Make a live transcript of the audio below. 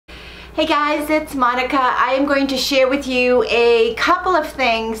Hey guys, it's Monica. I am going to share with you a couple of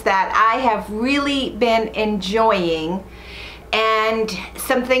things that I have really been enjoying and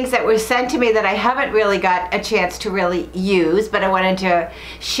some things that were sent to me that I haven't really got a chance to really use, but I wanted to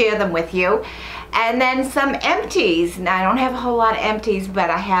share them with you. And then some empties. Now I don't have a whole lot of empties, but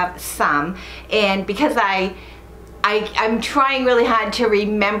I have some. And because I'm trying really hard to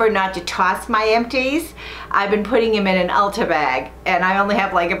remember not to toss my empties, I've been putting them in an Ulta bag, and I only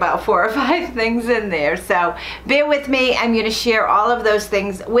have like about 4 or 5 things in there. So bear with me. I'm going to share all of those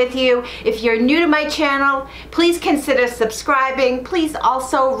things with you. If you're new to my channel, please consider subscribing. Please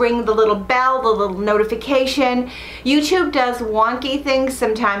also ring the little bell, the little notification. YouTube does wonky things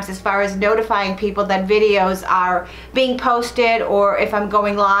sometimes as far as notifying people that videos are being posted, or if I'm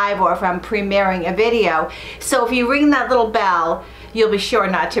going live, or if I'm premiering a video. So if you ring that little bell, you'll be sure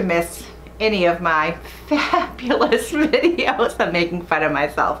not to miss any of my fabulous videos. I'm making fun of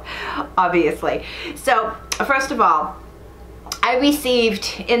myself, obviously. So first of all, I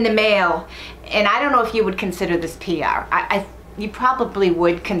received in the mail, and I don't know if you would consider this PR. You probably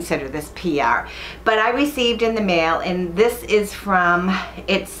would consider this PR, but I received in the mail, and this is from,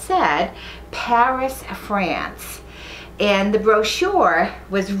 it said, Paris, France. And the brochure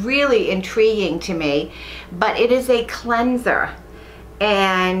was really intriguing to me, but it is a cleanser.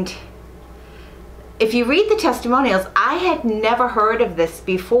 And if you read the testimonials, I had never heard of this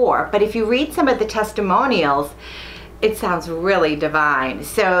before, but if you read some of the testimonials, it sounds really divine.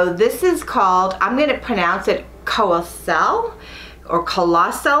 So this is called, I'm going to pronounce it Colossal, or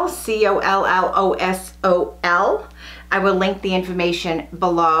Colossal, C-O-L-L-O-S-O-L. I will link the information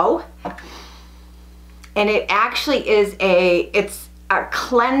below. And it actually is it's a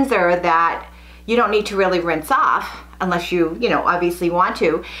cleanser that you don't need to really rinse off unless you obviously want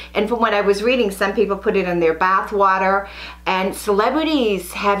to. And from what I was reading, some people put it in their bath water, and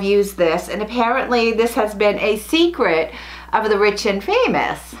celebrities have used this, and apparently this has been a secret of the rich and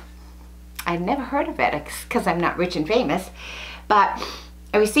famous. I'd never heard of it because I'm not rich and famous, but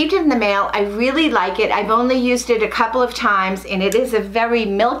I received it in the mail. I really like it. I've only used it a couple of times, and it is a very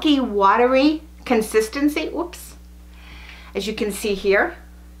milky, watery consistency. Whoops. As you can see here,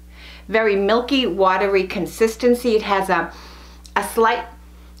 very milky, watery consistency. It has a slight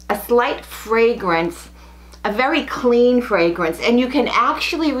fragrance, a very clean fragrance, and you can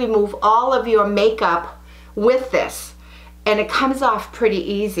actually remove all of your makeup with this, and it comes off pretty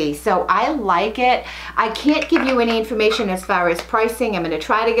easy. So I like it. I can't give you any information as far as pricing. I'm going to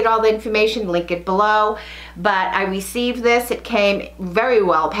try to get all the information, link it below, but I received this. It came very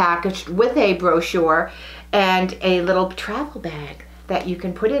well packaged with a brochure and a little travel bag that you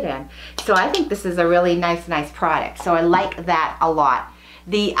can put it in. So I think this is a really nice product. So I like that a lot.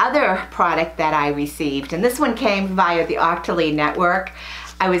 The other product that I received, and this one came via the Octoly network.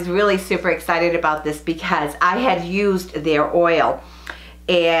 I was really super excited about this because I had used their oil,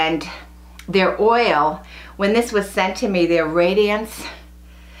 and their oil, when this was sent to me, their Radiance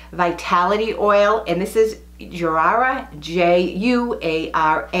Vitality Oil, and this is Jurara, J-U-A-R-A.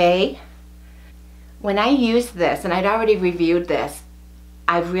 When I used this, and I'd already reviewed this,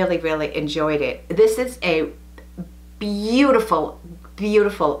 I really enjoyed it. This is a beautiful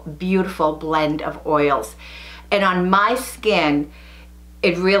blend of oils, and on my skin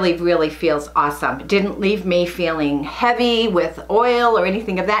it really feels awesome. It didn't leave me feeling heavy with oil or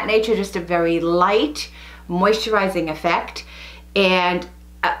anything of that nature, just a very light moisturizing effect, and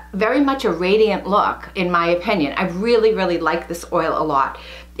very much a radiant look, in my opinion. I really like this oil a lot.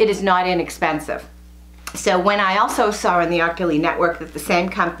 It is not inexpensive. So when I also saw on the Octoly network that the same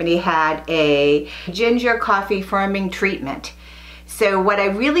company had a ginger coffee firming treatment. So what I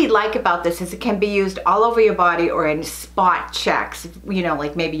really like about this is it can be used all over your body or in spot checks,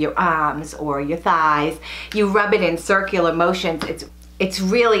 like maybe your arms or your thighs. You rub it in circular motions. It's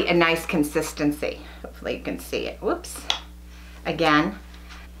really a nice consistency. Hopefully you can see it. Whoops. Again,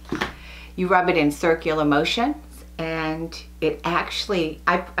 you rub it in circular motions, and it actually,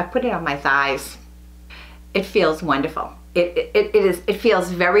 I put it on my thighs. It feels wonderful. It feels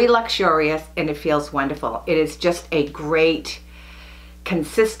very luxurious, and it feels wonderful. It is just a great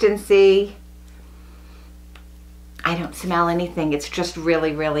consistency. I don't smell anything. It's just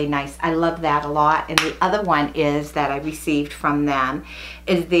really nice. I love that a lot. And the other one is that I received from them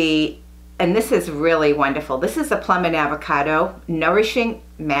is and this is really wonderful. This is a plum and avocado nourishing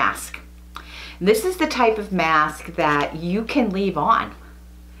mask. This is the type of mask that you can leave on.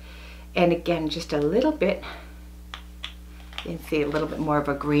 And again, just a little bit, you can see a little bit more of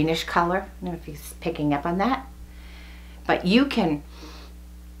a greenish color. I don't know if he's picking up on that. But you can,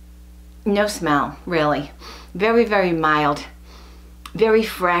 no smell, really. Very mild. very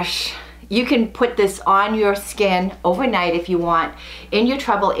fresh. You can put this on your skin overnight if you want, in your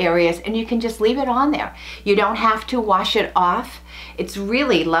trouble areas, and you can just leave it on there. You don't have to wash it off. It's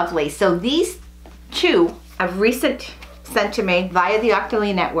really lovely. So these two are recent sent to me via the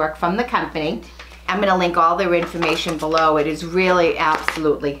Octoly network from the company. I'm going to link all their information below. It is really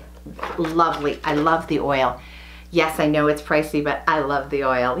absolutely lovely. I love the oil. Yes, I know it's pricey, but I love the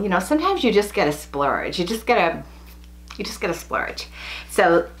oil. You know, sometimes you just gotta splurge. You just gotta splurge.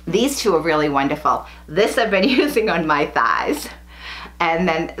 So these two are really wonderful. This I've been using on my thighs. And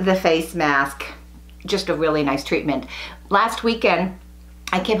then the face mask, just a really nice treatment. Last weekend,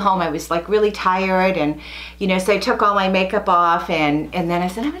 I came home, I was like really tired, and you know, so I took all my makeup off, and then I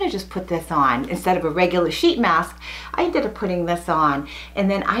said, I'm gonna just put this on. Instead of a regular sheet mask, I ended up putting this on,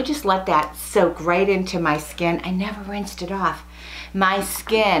 and then I just let that soak right into my skin. I never rinsed it off. My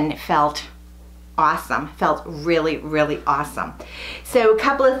skin felt awesome, felt really, really awesome. So a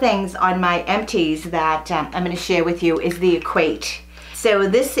couple of things on my Empties that I'm gonna share with you is the Equate. So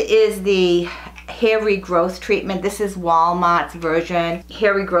this is the hair regrowth treatment. This is Walmart's version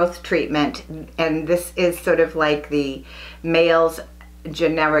hair regrowth treatment, and this is sort of like the male's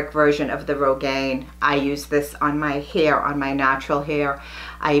generic version of the Rogaine. I use this on my hair, on my natural hair.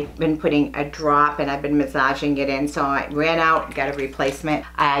 I've been putting a drop and I've been massaging it in, so I ran out, got a replacement.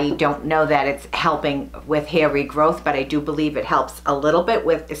 I don't know that it's helping with hair regrowth, but I do believe it helps a little bit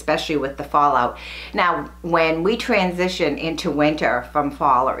with, especially with the fallout. Now, when we transition into winter from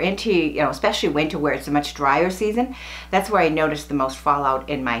fall, or into, you know, especially winter where it's a much drier season, that's where I notice the most fallout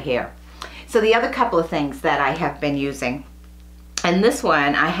in my hair. So the other couple of things that I have been using, and this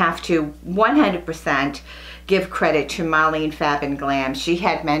one I have to 100% give credit to Marlene Fab and Glam. She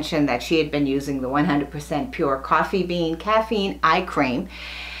had mentioned that she had been using the 100% pure coffee bean caffeine eye cream,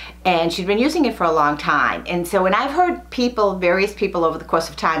 and she'd been using it for a long time. And so when I've heard people, various people over the course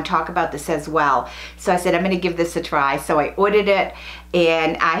of time talk about this as well, so I said, I'm gonna give this a try. So I ordered it,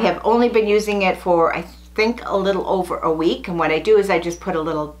 and I have only been using it for, I think, a little over a week. And what I do is I just put a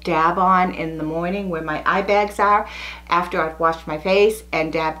little dab on in the morning where my eye bags are after I've washed my face,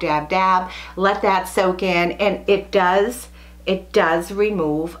 and dab, dab, dab, let that soak in, and it does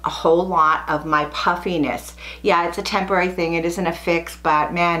remove a whole lot of my puffiness. Yeah, it's a temporary thing, it isn't a fix,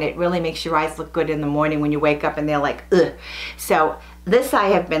 but man, it really makes your eyes look good in the morning when you wake up and they're like, ugh. So this I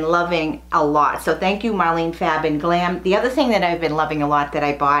have been loving a lot. So thank you, Marlene Fab and Glam. The other thing that I've been loving a lot that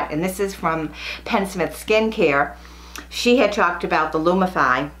I bought, and this is from Penn Smith Skincare. She had talked about the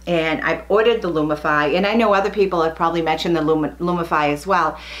Lumify, and I've ordered the Lumify, and I know other people have probably mentioned the Lumify as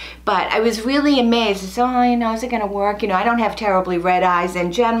well, but I was really amazed. So, oh, you know, is it gonna work? You know, I don't have terribly red eyes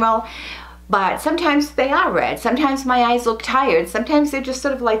in general, but sometimes they are red. Sometimes my eyes look tired. Sometimes they're just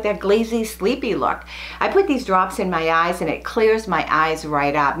sort of like that glazy, sleepy look. I put these drops in my eyes and it clears my eyes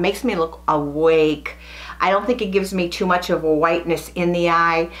right up, makes me look awake. I don't think it gives me too much of a whiteness in the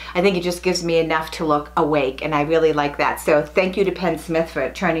eye. I think it just gives me enough to look awake, and I really like that. So thank you to Penn Smith for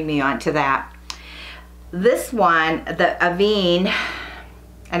turning me on to that. This one, the Avene,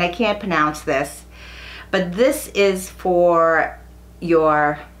 and I can't pronounce this, but this is for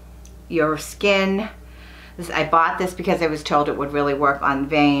your skin. I bought this because I was told it would really work on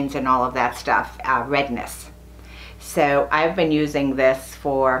veins and all of that stuff, redness. So I've been using this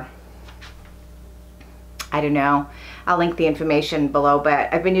for, I don't know, I'll link the information below,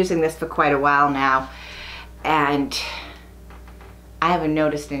 but I've been using this for quite a while now, and I haven't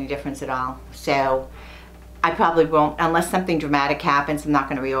noticed any difference at all. So I probably won't, unless something dramatic happens, I'm not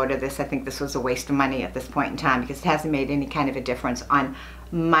going to reorder this. I think this was a waste of money at this point in time because it hasn't made any kind of a difference on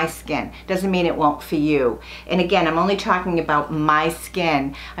my skin. Doesn't mean it won't for you. And again, I'm only talking about my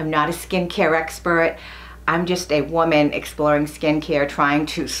skin. I'm not a skincare expert. I'm just a woman exploring skincare, trying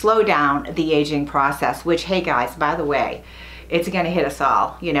to slow down the aging process, which, hey guys, by the way, it's gonna hit us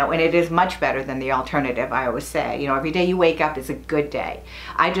all, you know, and it is much better than the alternative, I always say. You know, every day you wake up is a good day.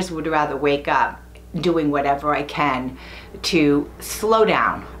 I just would rather wake up doing whatever I can to slow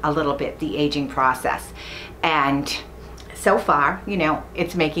down a little bit the aging process. And so far, you know,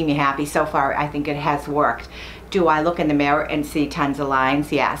 it's making me happy. So far, I think it has worked. Do I look in the mirror and see tons of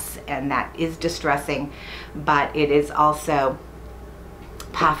lines? Yes, and that is distressing, but it is also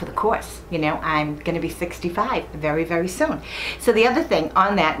par for the course. You know, I'm going to be 65 very, very soon. So the other thing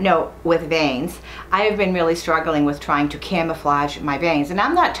on that note with veins, I have been really struggling with trying to camouflage my veins. And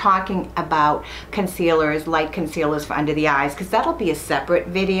I'm not talking about concealers, light concealers for under the eyes, because that'll be a separate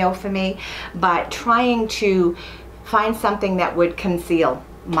video for me, but trying to find something that would conceal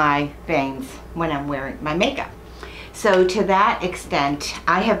my veins when I'm wearing my makeup. So to that extent,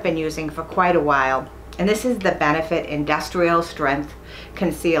 I have been using for quite a while And this is the Benefit Industrial Strength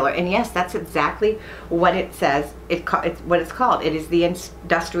Concealer. And yes, that's exactly what it says. It's what it's called. It is the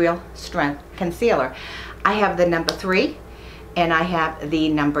Industrial Strength Concealer. I have the number 3 and I have the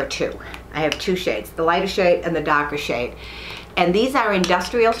number 2. I have 2 shades, the lighter shade and the darker shade. And these are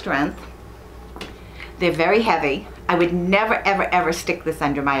industrial strength. They're very heavy. I would never, ever, ever stick this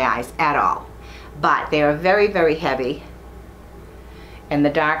under my eyes at all. But they are very, very heavy. And the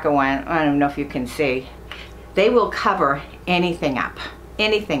darker one, I don't know if you can see, they will cover anything up,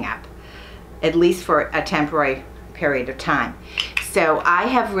 at least for a temporary period of time. So I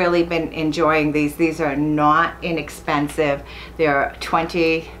have really been enjoying these. These are not inexpensive. They're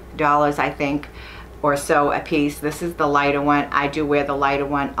 $20, I think, or so a piece. This is the lighter one. I do wear the lighter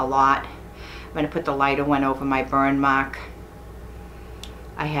one a lot. I'm going to put the lighter one over my burn mark.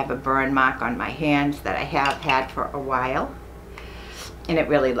 I have a burn mark on my hands that I have had for a while, and it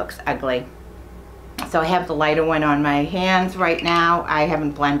really looks ugly. So I have the lighter one on my hands right now. I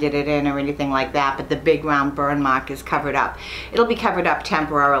haven't blended it in or anything like that, but the big round burn mark is covered up. It'll be covered up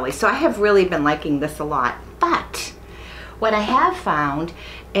temporarily. So I have really been liking this a lot. But what I have found,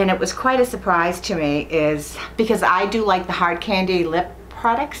 and it was quite a surprise to me, is because I do like the hard candy lip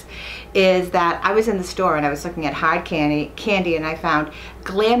products, is that I was in the store and I was looking at hard candy and I found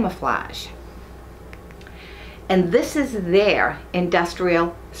Glamouflage. And this is their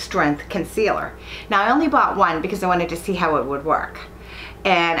industrial strength concealer. Now I only bought one because I wanted to see how it would work.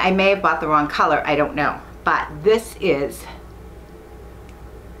 And I may have bought the wrong color, I don't know. But this is,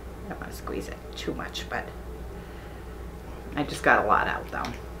 I don't want to squeeze it too much, but I just got a lot out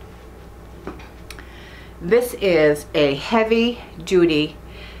though. This is a heavy duty,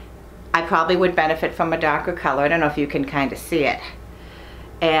 I probably would benefit from a darker color. I don't know if you can kind of see it.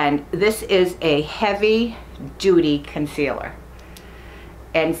 And this is a heavy duty concealer.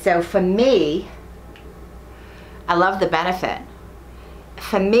 And so for me, I love the Benefit.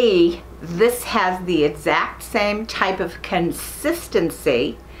 For me, this has the exact same type of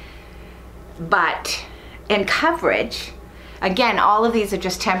consistency, but in coverage. Again, all of these are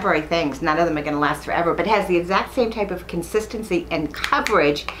just temporary things. None of them are going to last forever, but it has the exact same type of consistency and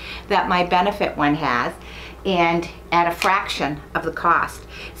coverage that my Benefit one has, and at a fraction of the cost.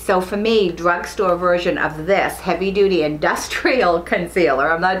 So for me, drugstore version of this heavy duty industrial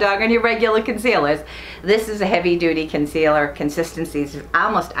concealer, I'm not talking your regular concealers, this is a heavy duty concealer. Consistency is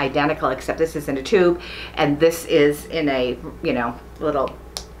almost identical, except this is in a tube and this is in a, you know, little,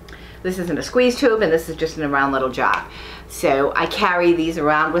 this is in a squeeze tube and this is just in a round little jar. So I carry these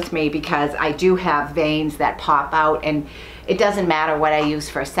around with me because I do have veins that pop out, and it doesn't matter what I use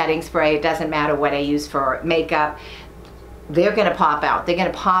for setting spray, it doesn't matter what I use for makeup, they're gonna pop out. They're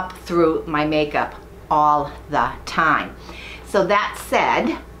gonna pop through my makeup all the time. So that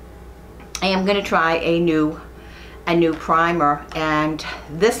said, I am gonna try a new primer, and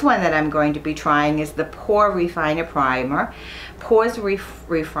this one that I'm going to be trying is the Pore Refiner Primer. Pores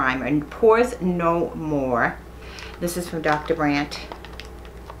Refiner, and Pores No More. This is from Dr. Brandt.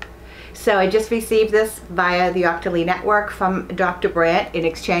 So I just received this via the Octoly network from Dr. Brandt in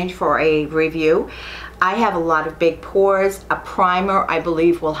exchange for a review. I have a lot of big pores. A primer, I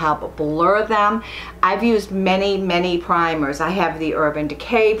believe, will help blur them. I've used many primers. I have the Urban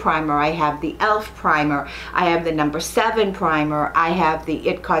Decay primer, I have the e.l.f. primer, I have the number 7 primer, I have the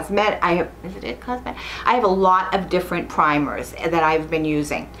It Cosmetic, is it It Cosmetic? I have a lot of different primers that I've been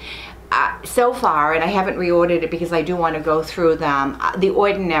using. So far, and I haven't reordered it because I do want to go through them, the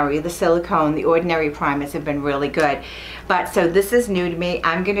ordinary, the silicone, the ordinary primers have been really good. But so this is new to me.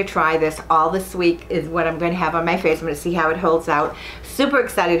 I'm going to try this all this week is what I'm going to have on my face. I'm going to see how it holds out. Super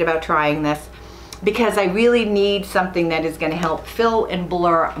excited about trying this because I really need something that is going to help fill and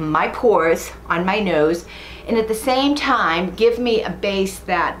blur my pores on my nose, and at the same time give me a base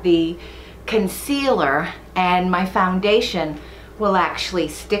that the concealer and my foundation will actually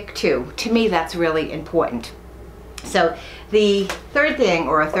stick to. To me, that's really important. So the third thing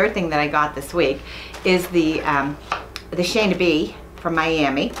that I got this week is the Shayna B from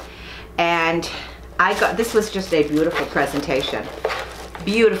Miami, and I got, this was just a beautiful presentation,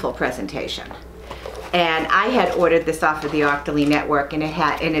 and I had ordered this off of the Octoly network, and it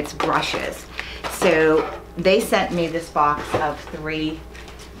had in its brushes. So they sent me this box of 3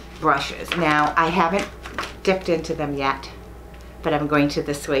 brushes. Now I haven't dipped into them yet, but I'm going to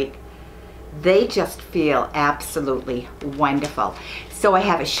this week. They just feel absolutely wonderful. So I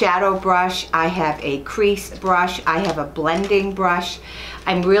have a shadow brush, I have a crease brush, I have a blending brush.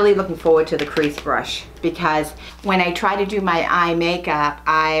 I'm really looking forward to the crease brush because when I try to do my eye makeup,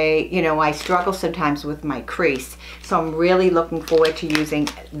 I struggle sometimes with my crease. So I'm really looking forward to using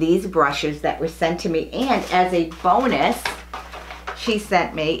these brushes that were sent to me. And as a bonus, she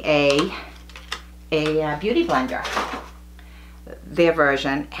sent me a beauty blender, their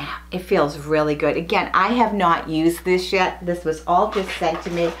version. It feels really good. Again, I have not used this yet. This was all just sent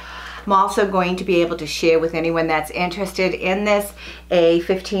to me. I'm also going to be able to share with anyone that's interested in this a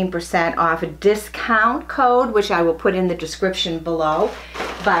 15% off discount code, which I will put in the description below.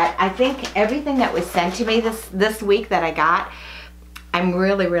 But I think everything that was sent to me this week that I got, I'm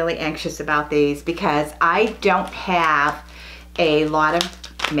really, really anxious about these because I don't have a lot of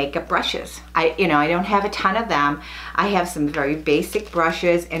makeup brushes. I don't have a ton of them. I have some very basic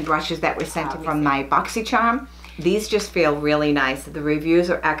brushes and brushes that were sent from my BoxyCharm. These just feel really nice. The reviews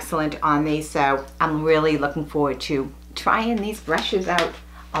are excellent on these, so I'm really looking forward to trying these brushes out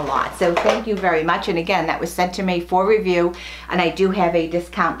a lot. So thank you very much. And again, that was sent to me for review, and I do have a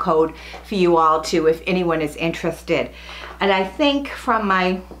discount code for you all too if anyone is interested. And I think from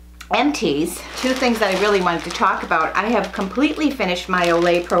my Empties, two things that I really wanted to talk about. I have completely finished my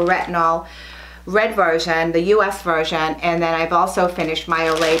Olay Pro Retinol red version, the US version, and then I've also finished my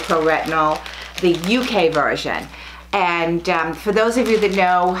Olay Pro Retinol, the UK version. And for those of you that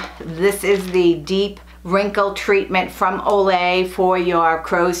know, this is the deep wrinkle treatment from Olay for your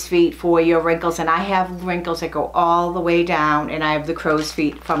crow's feet, for your wrinkles. And I have wrinkles that go all the way down, and I have the crow's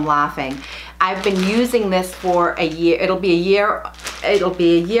feet from laughing. I've been using this for a year. It'll be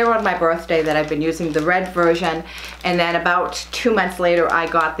a year on my birthday that I've been using the red version, and then about 2 months later I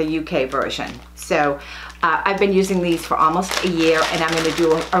got the UK version. So I've been using these for almost a year, and I'm going to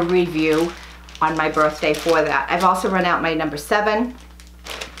do a review on my birthday for that. I've also run out my number 7.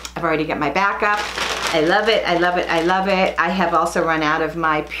 I've already got my backup. I love it, I love it, I love it. I have also run out of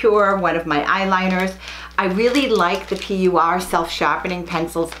my Pure, one of my eyeliners. I really like the PUR self-sharpening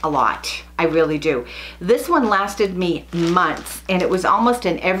pencils a lot. I really do. This one lasted me months, and it was almost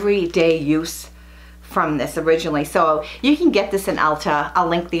an everyday use from this originally. So you can get this in Ulta. I'll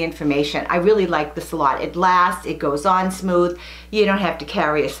link the information. I really like this a lot. It lasts, it goes on smooth. You don't have to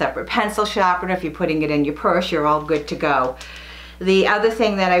carry a separate pencil sharpener. If you're putting it in your purse, you're all good to go. The other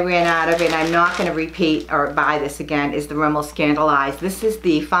thing that I ran out of, and I'm not going to repeat or buy this again, is the Rimmel Scandaleyes. This is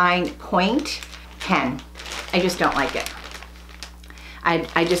the fine point pen. I just don't like it.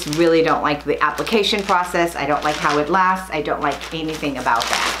 I just really don't like the application process. I don't like how it lasts. I don't like anything about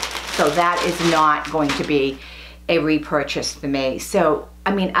that. So that is not going to be a repurchase for me. So,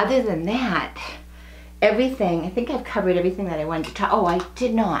 I mean, other than that, everything, I think I've covered everything that I wanted to talk. Oh, I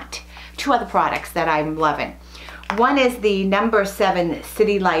did not. 2 other products that I'm loving. One is the number 7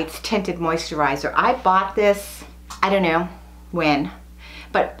 City Lights Tinted Moisturizer. I bought this, I don't know when,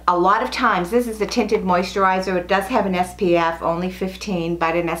 but a lot of times, this is a tinted moisturizer. It does have an SPF, only 15,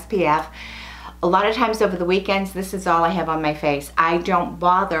 but an SPF. A lot of times over the weekends, this is all I have on my face. I don't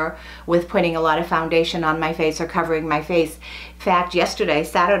bother with putting a lot of foundation on my face or covering my face. In fact, yesterday,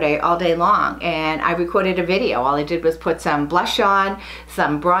 Saturday, all day long, and I recorded a video. All I did was put some blush on,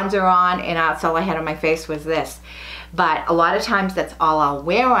 some bronzer on, and that's all I had on my face was this. But a lot of times that's all I'll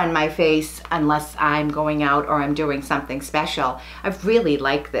wear on my face unless I'm going out or I'm doing something special. I really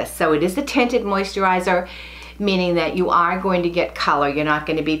like this. So it is a tinted moisturizer, meaning that you are going to get color. You're not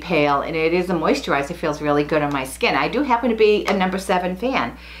going to be pale, and it is a moisturizer. It feels really good on my skin. I do happen to be a number 7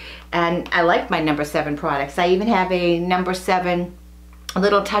 fan, and I like my number 7 products. I even have a number 7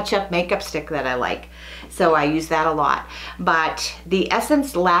 little touch-up makeup stick that I like, so I use that a lot. But the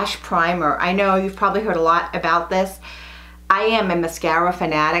Essence Lash Primer, I know you've probably heard a lot about this. I am a mascara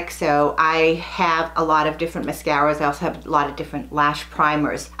fanatic, so I have a lot of different mascaras. I also have a lot of different lash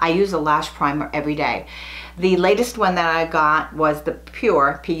primers. I use a lash primer every day. The latest one that I got was the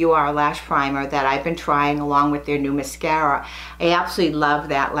Pure, P-U-R lash primer that I've been trying along with their new mascara. I absolutely love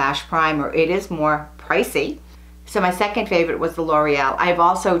that lash primer. It is more pricey. So my second favorite was the L'Oreal. I've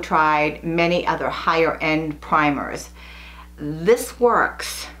also tried many other higher end primers. This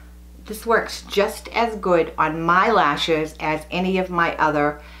works just as good on my lashes as any of my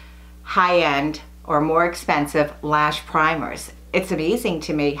other high-end or more expensive lash primers. It's amazing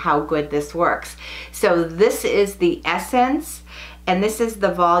to me how good this works. So this is the Essence, and this is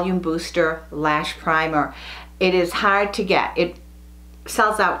the Volume Booster Lash Primer. It is hard to get. It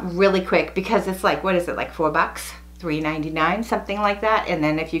sells out really quick because it's like, what is it, like $4? $3.99, something like that. And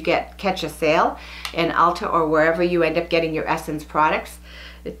then if you catch a sale in Ulta or wherever you end up getting your Essence products,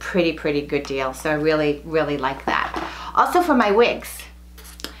 pretty good deal. So I really like that. Also for my wigs,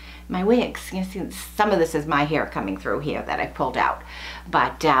 my wigs. You see, some of this is my hair coming through here that I pulled out.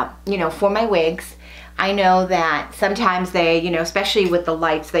 But, you know, for my wigs, I know that sometimes they, you know, especially with the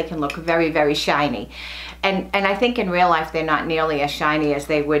lights, they can look very, very shiny. And I think in real life, they're not nearly as shiny as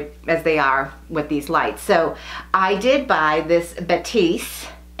they are with these lights. So I did buy this Batiste,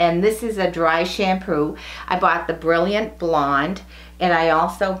 and this is a dry shampoo. I bought the Brilliant Blonde, and I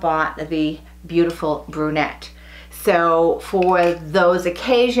also bought the Beautiful Brunette. So for those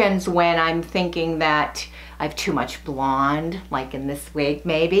occasions when I'm thinking that I have too much blonde, like in this wig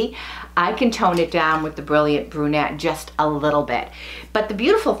maybe, I can tone it down with the Brilliant Brunette just a little bit. But the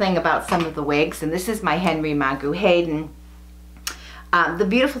beautiful thing about some of the wigs, and this is my Henry Margu Hayden, the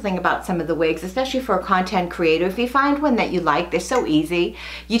beautiful thing about some of the wigs, especially for a content creator, if you find one that you like, they're so easy.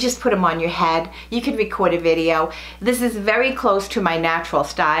 You just put them on your head. You can record a video. This is very close to my natural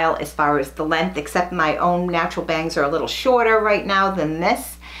style as far as the length, except my own natural bangs are a little shorter right now than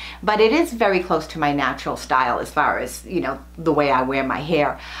this. But it is very close to my natural style as far as, you know, the way I wear my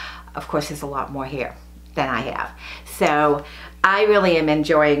hair. Of course, there's a lot more hair than I have. So I really am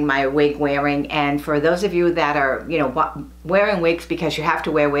enjoying my wig wearing. And for those of you that are, you know, wearing wigs because you have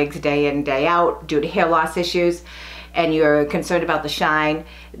to wear wigs day in, day out due to hair loss issues, and you're concerned about the shine,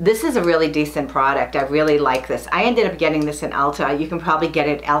 this is a really decent product. I really like this. I ended up getting this in Ulta. You can probably get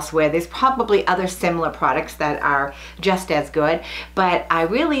it elsewhere. There's probably other similar products that are just as good, but I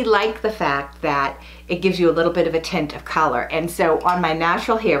really like the fact that it gives you a little bit of a tint of color. And so on my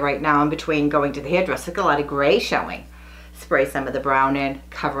natural hair right now, in between going to the hairdresser, a lot of gray showing. Spray some of the brown in,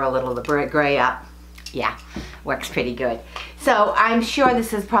 cover a little of the gray up. Yeah, works pretty good. So I'm sure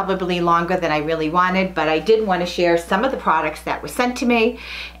this is probably longer than I really wanted, but I did want to share some of the products that were sent to me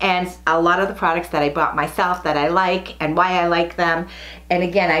and a lot of the products that I bought myself that I like and why I like them. And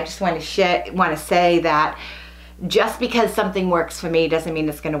again, I just want to say that just because something works for me doesn't mean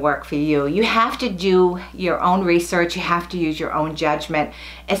it's going to work for you. You have to do your own research. You have to use your own judgment,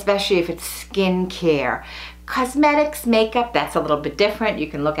 especially if it's skincare. Cosmetics, makeup, that's a little bit different. You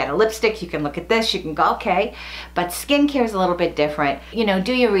can look at a lipstick, you can look at this, you can go, okay. But skincare is a little bit different. You know,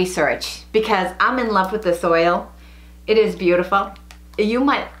 do your research, because I'm in love with this oil. It is beautiful. You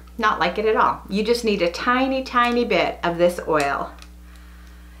might not like it at all. You just need a tiny, tiny bit of this oil.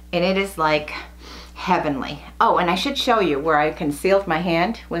 And it is like heavenly. Oh, and I should show you where I concealed my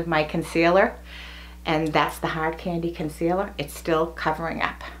hand with my concealer. And that's the hard candy concealer. It's still covering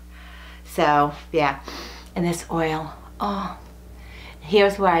up. So, yeah. And this oil, oh,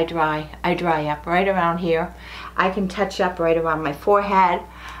 here's where I dry up right around here. I can touch up right around my forehead.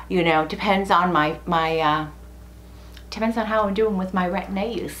 You know, depends on depends on how I'm doing with my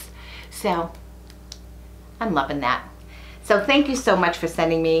Retin-A use. So I'm loving that. So thank you so much for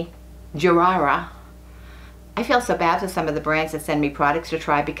sending me Gerara. I feel so bad for some of the brands that send me products to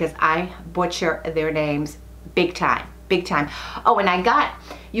try because I butcher their names big time. Big time. Oh, and I got,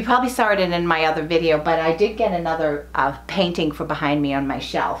 you probably saw it in my other video, but I did get another painting for behind me on my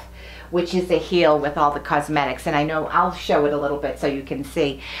shelf, which is a heel with all the cosmetics. And I know I'll show it a little bit so you can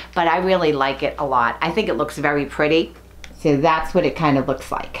see, but I really like it a lot. I think it looks very pretty. So that's what it kind of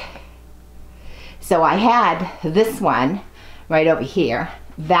looks like. So I had this one right over here.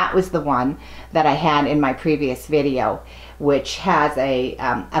 That was the one that I had in my previous video, which has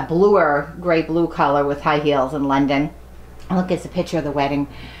a bluer, gray blue color with high heels in London. Look, it's a picture of the wedding,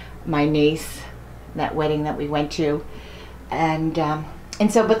 my niece, that wedding that we went to. And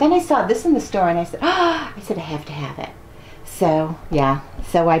so, but then I saw this in the store and I said, oh, I have to have it. So, yeah,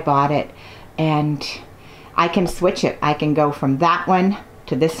 so I bought it and I can switch it. I can go from that one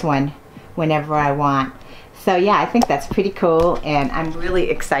to this one whenever I want. So yeah, I think that's pretty cool, and I'm really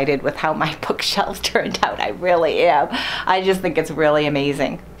excited with how my bookshelf turned out. I really am. I just think it's really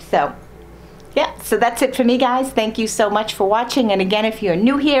amazing. So yeah, so that's it for me, guys. Thank you so much for watching. And again, if you're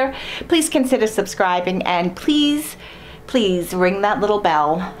new here, please consider subscribing, and please, please ring that little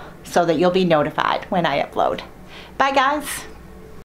bell so that you'll be notified when I upload. Bye, guys.